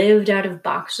 just lived out of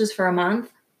boxes for a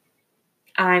month?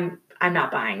 I'm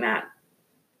not buying that.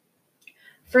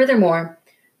 Furthermore,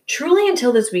 truly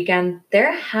until this weekend,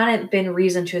 there hadn't been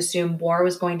reason to assume Maura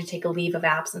was going to take a leave of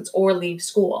absence or leave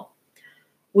school,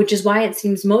 which is why it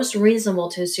seems most reasonable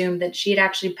to assume that she had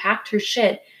actually packed her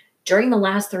shit during the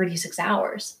last 36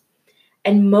 hours.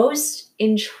 And most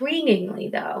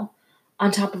intriguingly, though,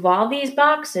 on top of all these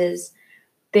boxes,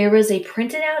 there was a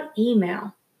printed out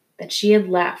email that she had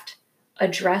left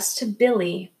addressed to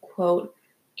Billy, quote,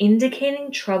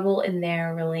 indicating trouble in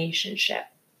their relationship.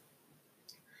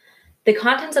 The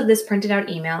contents of this printed out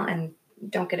email, and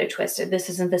don't get it twisted, this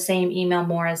isn't the same email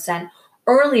Maura sent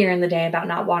earlier in the day about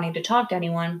not wanting to talk to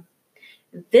anyone.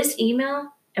 This email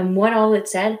and what all it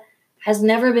said has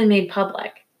never been made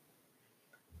public.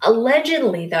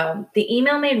 Allegedly, though, the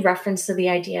email made reference to the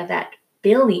idea that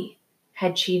Billy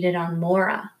had cheated on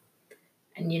Maura.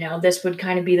 And, this would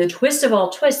kind of be the twist of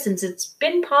all twists since it's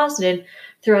been posited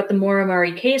throughout the Maura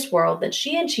Murray case world that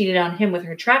she had cheated on him with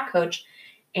her track coach,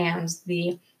 and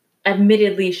the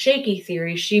admittedly shaky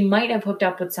theory she might have hooked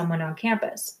up with someone on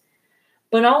campus.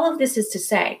 But all of this is to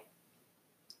say,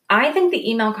 I think the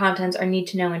email contents are need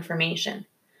to know information.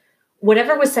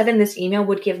 Whatever was said in this email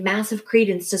would give massive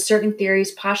credence to certain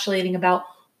theories postulating about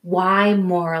why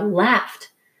Maura left.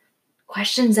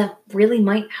 Questions that really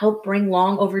might help bring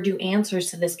long overdue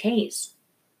answers to this case.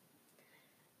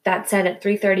 That said, at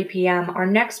 3:30 p.m., our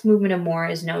next movement of Maura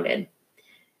is noted.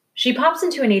 She pops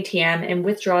into an ATM and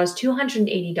withdraws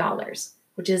 $280,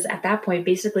 which is at that point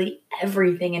basically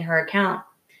everything in her account.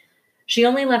 She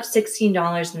only left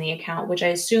 $16 in the account, which I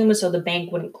assume was so the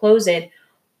bank wouldn't close it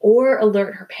or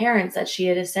alert her parents that she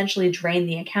had essentially drained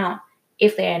the account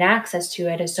if they had access to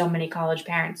it, as so many college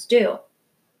parents do.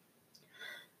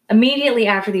 Immediately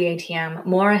after the ATM,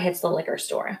 Maura hits the liquor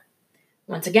store.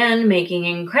 Once again, making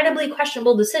incredibly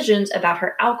questionable decisions about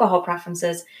her alcohol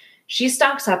preferences, she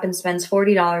stocks up and spends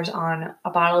 $40 on a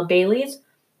bottle of Bailey's,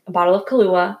 a bottle of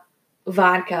Kahlua,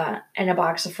 vodka, and a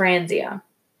box of Franzia.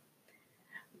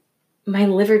 My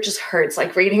liver just hurts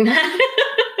like reading that.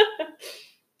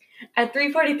 At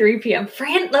 3:43 p.m.,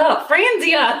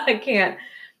 Franzia! I can't.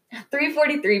 At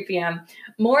 3:43 p.m.,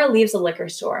 Maura leaves the liquor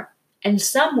store. And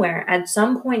somewhere, at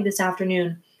some point this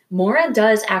afternoon, Maura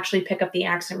does actually pick up the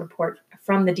accident report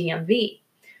from the DMV.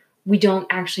 We don't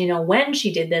actually know when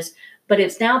she did this, but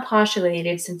it's now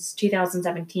postulated since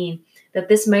 2017 that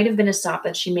this might have been a stop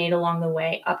that she made along the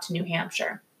way up to New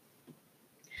Hampshire.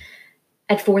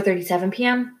 At 4:37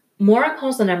 p.m., Maura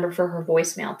calls the number for her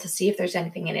voicemail to see if there's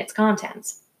anything in its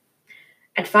contents.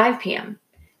 At 5 p.m.,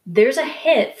 there's a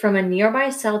hit from a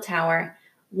nearby cell tower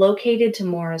located to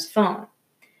Maura's phone.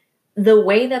 The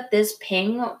way that this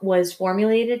ping was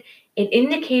formulated, it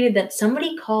indicated that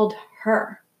somebody called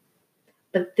her.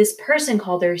 But this person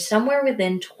called her somewhere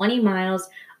within 20 miles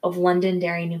of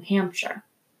Londonderry, New Hampshire.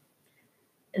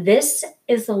 This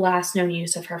is the last known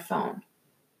use of her phone,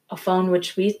 a phone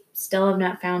which we still have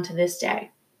not found to this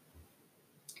day.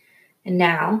 And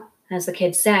now, as the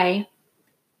kids say,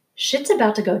 shit's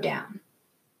about to go down.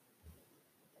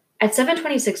 At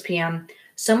 7:26 p.m.,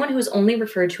 someone who is only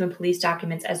referred to in police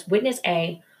documents as Witness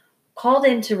A called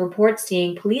in to report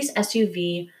seeing police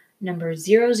SUV number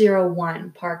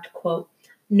 001 parked, quote,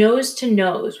 nose to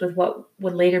nose with what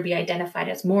would later be identified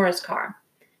as Maura's car,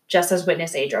 just as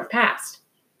Witness A drove past.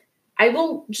 I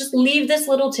will just leave this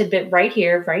little tidbit right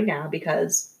here, right now,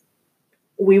 because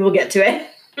we will get to it.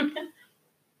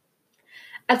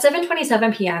 At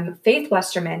 7:27 p.m., Faith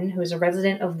Westerman, who is a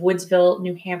resident of Woodsville,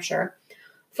 New Hampshire,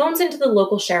 phones into the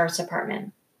local sheriff's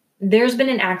department. There's been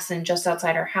an accident just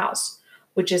outside her house,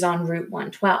 which is on Route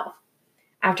 112.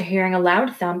 After hearing a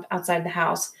loud thump outside the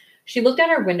house, she looked out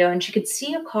her window and she could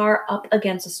see a car up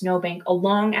against a snowbank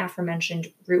along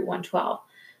aforementioned Route 112,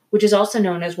 which is also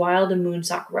known as Wild and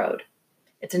Moonsock Road.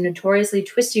 It's a notoriously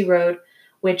twisty road,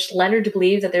 which led her to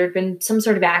believe that there had been some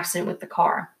sort of accident with the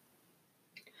car.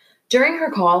 During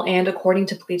her call, and according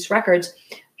to police records,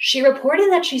 she reported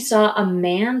that she saw a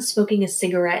man smoking a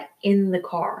cigarette in the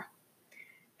car.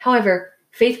 However,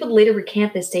 Faith would later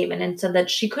recant this statement and said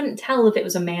that she couldn't tell if it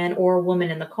was a man or a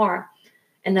woman in the car,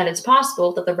 and that it's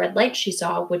possible that the red light she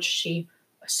saw, which she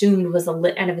assumed was the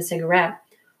lit end of a cigarette,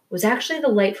 was actually the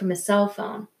light from a cell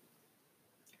phone.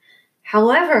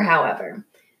 However,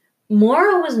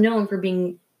 Maura was known for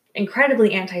being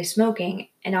incredibly anti-smoking,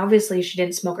 and obviously she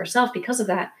didn't smoke herself because of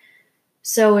that.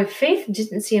 So if Faith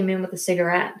didn't see a man with a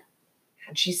cigarette,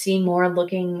 had she seen Maura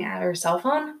looking at her cell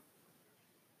phone?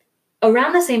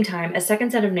 Around the same time, a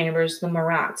second set of neighbors, the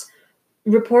Marats,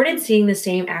 reported seeing the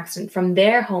same accident from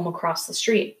their home across the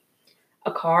street.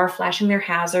 A car flashing their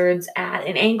hazards at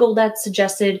an angle that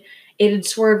suggested it had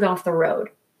swerved off the road.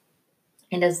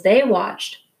 And as they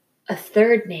watched, a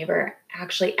third neighbor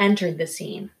actually entered the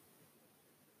scene.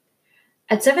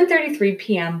 At 7:33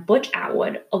 p.m., Butch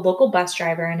Atwood, a local bus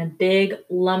driver and a big,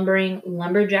 lumbering,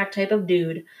 lumberjack type of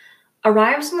dude,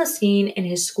 arrives on the scene in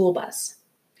his school bus.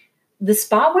 The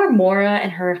spot where Maura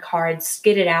and her car had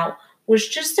skidded out was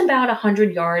just about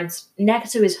 100 yards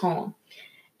next to his home,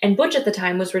 and Butch at the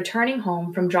time was returning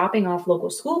home from dropping off local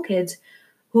school kids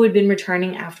who had been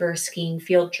returning after a skiing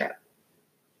field trip.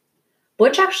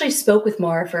 Butch actually spoke with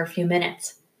Maura for a few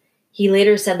minutes. He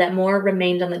later said that Maura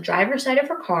remained on the driver's side of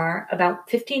her car about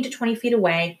 15 to 20 feet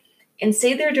away and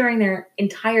stayed there during their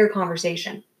entire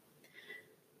conversation.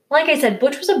 Like I said,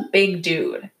 Butch was a big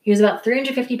dude. He was about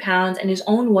 350 pounds, and his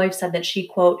own wife said that she,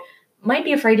 quote, might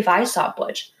be afraid if I saw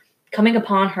Butch, coming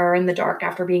upon her in the dark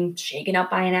after being shaken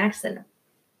up by an accident.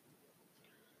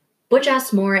 Butch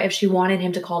asked Maura if she wanted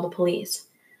him to call the police,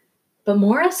 but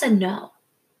Maura said no.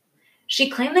 She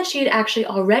claimed that she had actually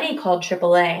already called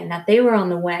AAA and that they were on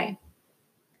the way.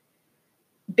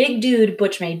 big dude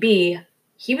Butch may be,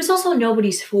 he was also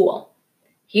nobody's fool.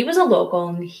 He was a local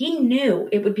and he knew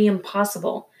it would be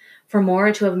impossible for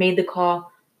Maura to have made the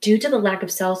call due to the lack of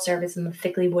cell service in the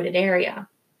thickly wooded area.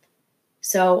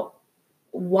 So,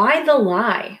 why the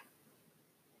lie?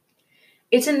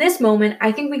 It's in this moment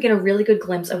I think we get a really good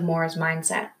glimpse of Maura's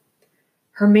mindset.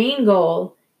 Her main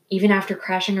goal, even after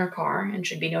crashing her car, and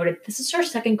should be noted, this is her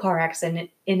second car accident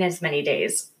in as many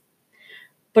days.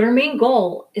 But her main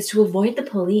goal is to avoid the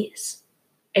police.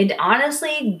 And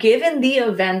honestly, given the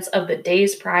events of the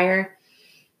days prior,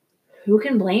 who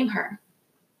can blame her?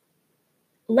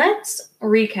 Let's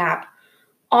recap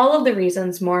all of the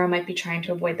reasons Maura might be trying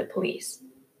to avoid the police.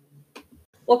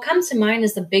 What comes to mind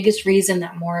as the biggest reason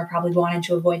that Maura probably wanted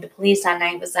to avoid the police that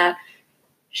night was that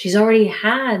she's already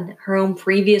had her own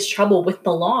previous trouble with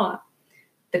the law.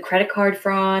 The credit card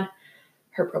fraud,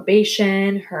 her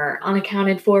probation, her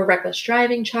unaccounted for reckless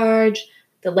driving charge,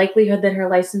 the likelihood that her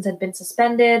license had been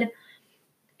suspended.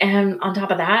 And on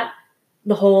top of that,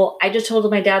 the whole, I just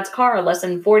totaled my dad's car less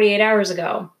than 48 hours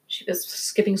ago. She was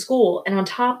skipping school. And on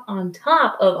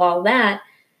top of all that,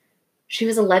 she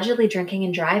was allegedly drinking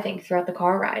and driving throughout the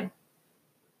car ride.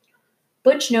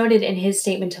 Butch noted in his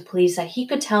statement to police that he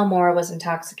could tell Maura was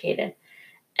intoxicated.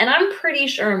 And I'm pretty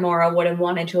sure Maura would have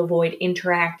wanted to avoid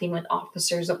interacting with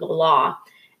officers of the law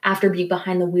after being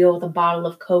behind the wheel with a bottle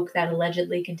of Coke that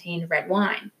allegedly contained red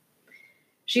wine.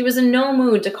 She was in no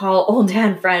mood to call old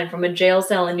dad Fred from a jail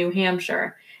cell in New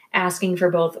Hampshire, asking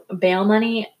for both bail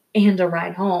money and a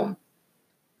ride home.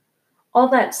 All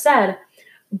that said,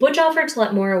 Butch offered to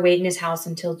let Maura wait in his house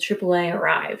until AAA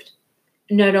arrived.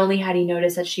 Not only had he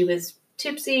noticed that she was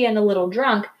tipsy and a little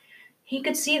drunk, he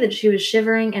could see that she was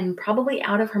shivering and probably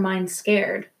out of her mind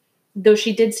scared, though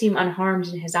she did seem unharmed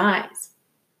in his eyes.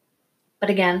 But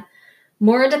again,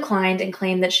 Maura declined and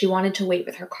claimed that she wanted to wait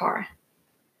with her car.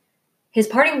 His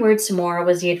parting words to Maura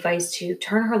was the advice to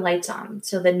turn her lights on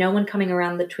so that no one coming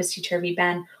around the twisty-turvy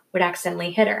bend would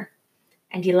accidentally hit her,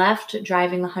 and he left,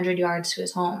 driving 100 yards to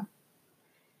his home.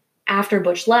 After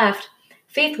Butch left,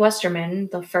 Faith Westerman,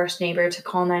 the first neighbor to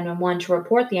call 911 to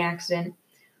report the accident,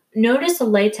 noticed the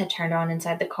lights had turned on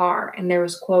inside the car, and there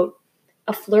was, quote,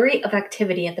 a flurry of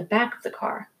activity at the back of the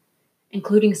car,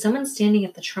 including someone standing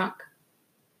at the trunk.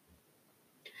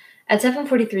 At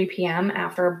 7:43 p.m.,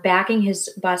 after backing his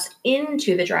bus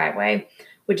into the driveway,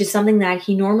 which is something that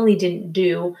he normally didn't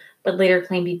do, but later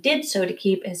claimed he did so to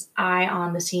keep his eye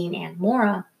on the scene and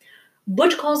Maura,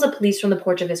 Butch calls the police from the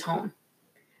porch of his home.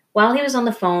 While he was on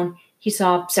the phone, he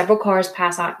saw several cars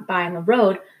pass by on the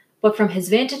road, but from his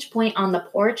vantage point on the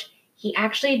porch, he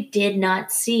actually did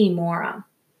not see Maura.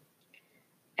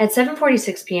 At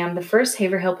 7:46 p.m., the first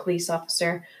Haverhill police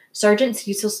officer, Sergeant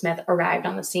Cecil Smith, arrived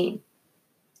on the scene.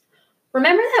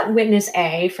 Remember that witness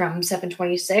A from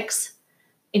 726?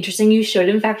 Interesting, you should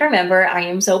in fact remember. I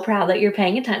am so proud that you're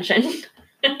paying attention.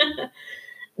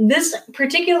 This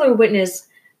particular witness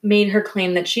made her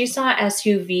claim that she saw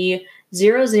SUV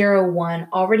 001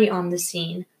 already on the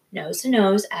scene, nose to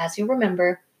nose, as you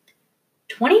remember,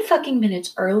 20 fucking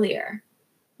minutes earlier,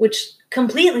 which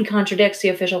completely contradicts the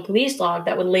official police log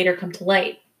that would later come to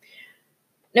light.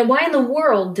 Now, why in the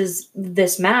world does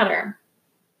this matter?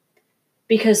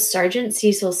 Because Sergeant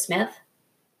Cecil Smith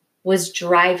was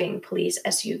driving police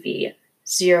SUV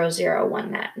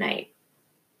 001 that night.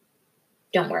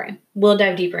 Don't worry, we'll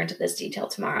dive deeper into this detail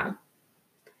tomorrow.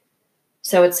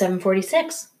 So it's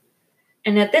 7:46.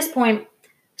 And at this point,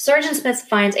 Sergeant Smith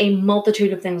finds a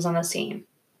multitude of things on the scene.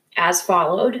 As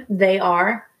followed, they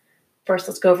are, first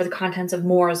let's go over the contents of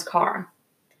Maura's car.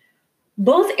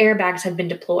 Both airbags had been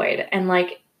deployed, and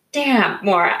damn,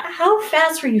 Maura, how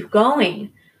fast were you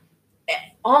going?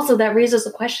 Also, that raises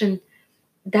the question,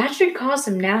 that should cause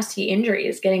some nasty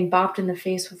injuries, getting bopped in the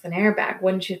face with an airbag,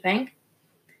 wouldn't you think?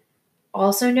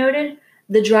 Also noted,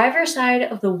 the driver's side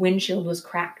of the windshield was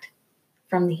cracked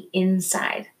from the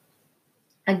inside.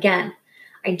 Again,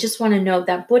 I just want to note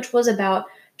that Butch was about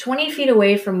 20 feet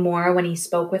away from Maura when he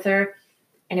spoke with her,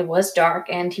 and it was dark,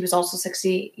 and he was also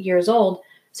 60 years old,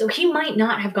 so he might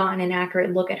not have gotten an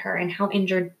accurate look at her and how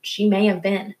injured she may have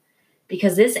been,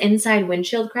 because this inside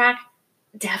windshield crack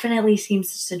definitely seems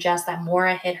to suggest that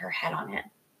Maura hit her head on it.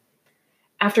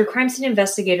 After crime scene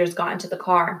investigators got into the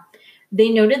car, they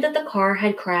noted that the car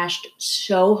had crashed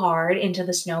so hard into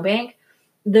the snowbank,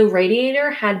 the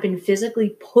radiator had been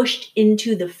physically pushed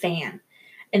into the fan,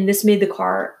 and this made the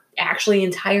car actually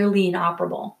entirely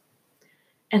inoperable.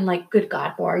 And good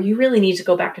God, Maura, you really need to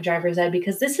go back to driver's ed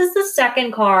because this is the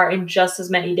second car in just as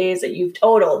many days that you've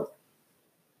totaled.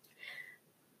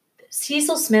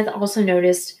 Cecil Smith also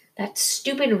noticed that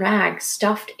stupid rag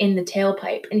stuffed in the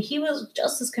tailpipe, and he was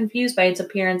just as confused by its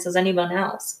appearance as anyone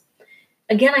else.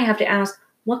 Again, I have to ask,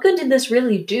 what good did this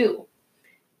really do?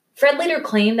 Fred later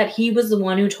claimed that he was the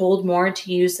one who told Maura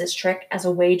to use this trick as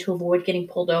a way to avoid getting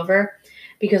pulled over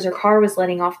because her car was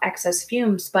letting off excess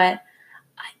fumes, but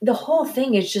the whole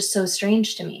thing is just so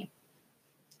strange to me.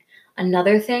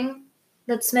 Another thing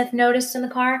that Smith noticed in the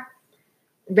car,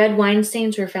 red wine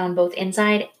stains were found both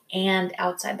inside and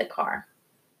outside the car.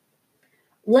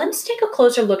 Let's take a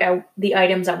closer look at the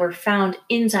items that were found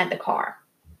inside the car.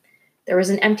 There was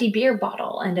an empty beer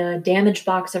bottle and a damaged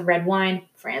box of red wine,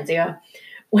 Franzia,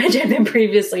 which had been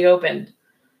previously opened.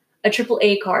 A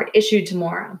AAA card issued to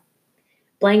Maura.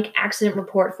 Blank accident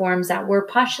report forms that were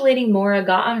postulating Maura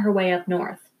got on her way up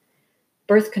north.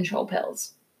 Birth control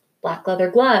pills. Black leather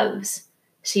gloves.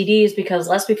 CDs, because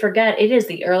lest we forget, it is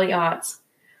the early aughts.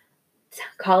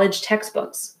 College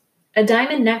textbooks. A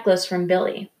diamond necklace from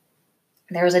Billy.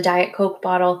 There was a Diet Coke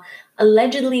bottle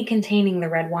allegedly containing the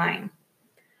red wine.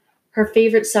 Her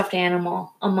favorite stuffed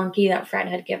animal, a monkey that Fred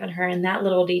had given her, and that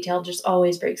little detail just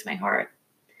always breaks my heart.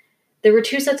 There were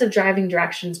 2 sets of driving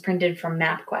directions printed from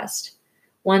MapQuest.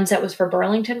 One set was for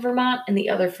Burlington, Vermont, and the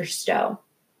other for Stowe.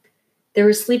 There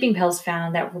were sleeping pills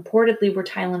found that reportedly were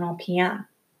Tylenol PM.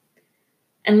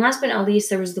 And last but not least,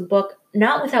 there was the book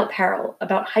Not Without Peril,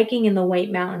 about hiking in the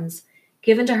White Mountains,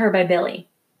 given to her by Billy.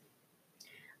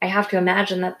 I have to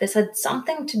imagine that this had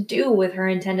something to do with her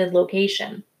intended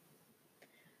location.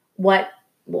 What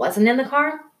wasn't in the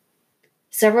car?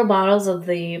 Several bottles of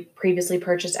the previously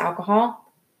purchased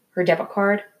alcohol, her debit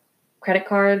card, credit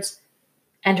cards,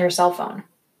 and her cell phone.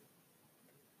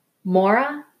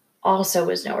 Maura also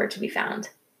was nowhere to be found.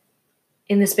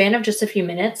 In the span of just a few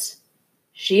minutes,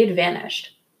 she had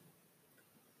vanished.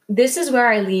 This is where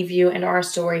I leave you and our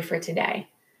story for today.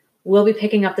 We'll be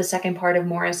picking up the second part of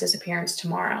Maura's disappearance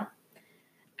tomorrow.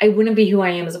 I wouldn't be who I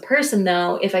am as a person,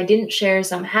 though, if I didn't share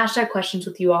some hashtag questions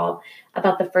with you all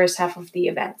about the first half of the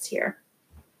events here.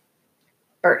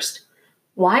 First,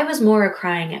 why was Maura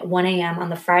crying at 1 a.m. on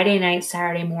the Friday night,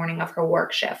 Saturday morning of her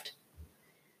work shift?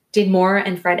 Did Maura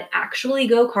and Fred actually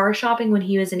go car shopping when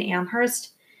he was in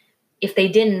Amherst? If they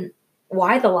didn't,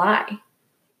 why the lie?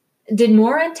 Did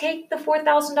Maura take the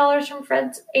 $4,000 from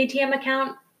Fred's ATM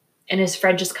account? And is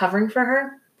Fred just covering for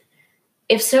her?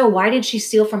 If so, why did she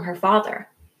steal from her father?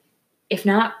 If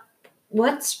not,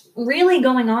 what's really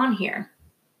going on here?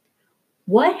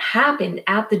 What happened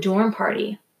at the dorm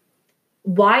party?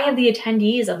 Why have the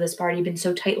attendees of this party been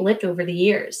so tight-lipped over the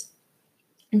years?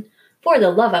 And for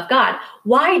the love of God,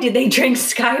 why did they drink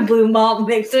sky blue malt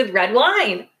mixed with red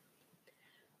wine?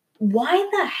 Why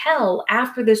the hell,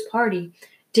 after this party,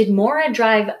 did Maura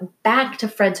drive back to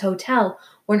Fred's hotel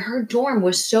when her dorm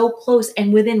was so close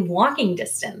and within walking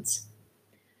distance?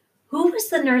 Who was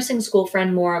the nursing school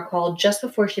friend Maura called just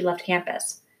before she left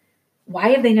campus? Why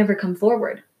have they never come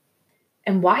forward?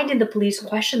 And why did the police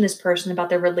question this person about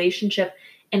their relationship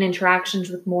and interactions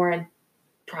with Maura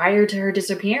prior to her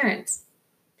disappearance?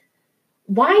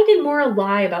 Why did Maura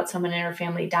lie about someone in her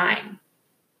family dying?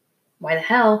 Why the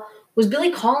hell was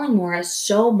Billy calling Maura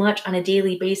so much on a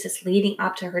daily basis leading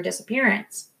up to her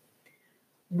disappearance?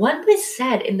 What was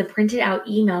said in the printed out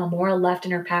email Maura left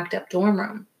in her packed up dorm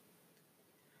room?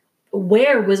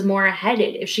 Where was Maura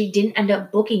headed if she didn't end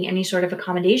up booking any sort of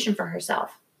accommodation for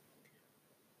herself?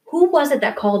 Who was it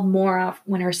that called Maura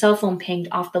when her cell phone pinged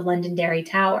off the Londonderry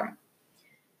Tower?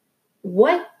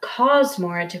 What caused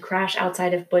Maura to crash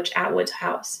outside of Butch Atwood's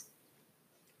house?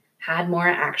 Had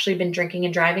Maura actually been drinking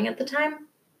and driving at the time?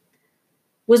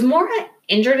 Was Maura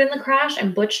injured in the crash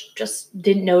and Butch just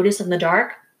didn't notice in the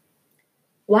dark?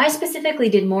 Why specifically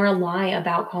did Maura lie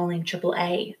about calling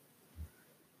AAA?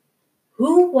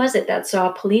 Who was it that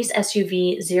saw police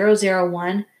SUV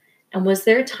 001 and was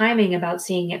their timing about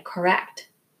seeing it correct?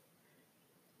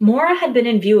 Maura had been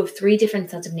in view of 3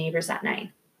 different sets of neighbors that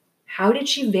night. How did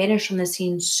she vanish from the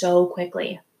scene so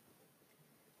quickly?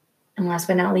 And last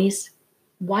but not least,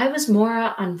 why was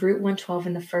Maura on Route 112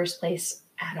 in the first place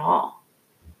at all?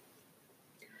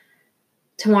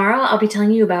 Tomorrow, I'll be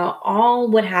telling you about all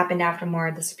what happened after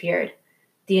Maura disappeared.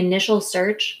 The initial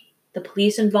search, the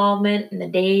police involvement in the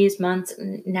days, months,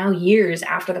 and now years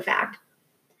after the fact.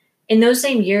 In those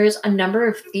same years, a number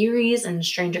of theories and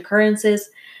strange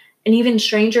occurrences, and even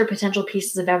stranger potential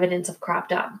pieces of evidence have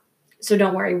cropped up. So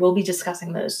don't worry, we'll be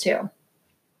discussing those too.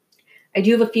 I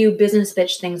do have a few business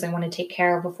pitch things I want to take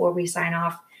care of before we sign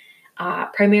off.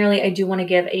 Primarily, I do want to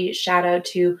give a shout out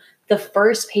to the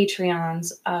first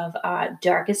Patreons of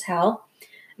Dark as Hell.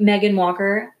 Megan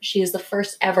Walker, she is the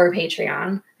first ever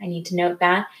Patreon. I need to note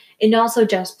that. And also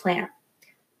Jess Plant.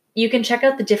 You can check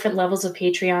out the different levels of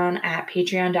Patreon at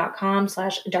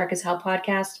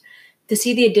patreon.com/darkashellpodcast to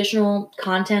see the additional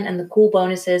content and the cool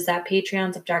bonuses that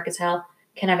Patreons of Dark as Hell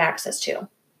can have access to.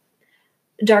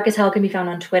 Dark as Hell can be found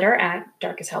on Twitter at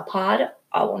darkashellpod,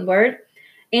 all one word,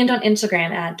 and on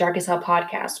Instagram at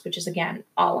darkashellpodcast, which is again,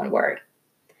 all one word.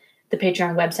 The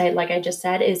Patreon website, like I just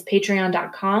said, is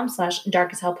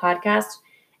patreon.com/darkashellpodcast,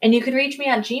 and you can reach me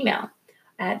at Gmail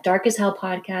at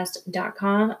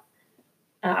darkashellpodcast.com.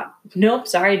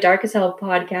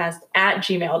 darkashellpodcast at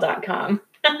gmail.com.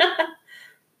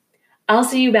 I'll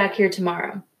see you back here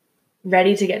tomorrow,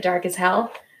 ready to get dark as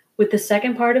hell, with the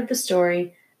second part of the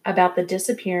story about the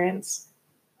disappearance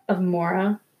of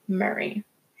Maura Murray.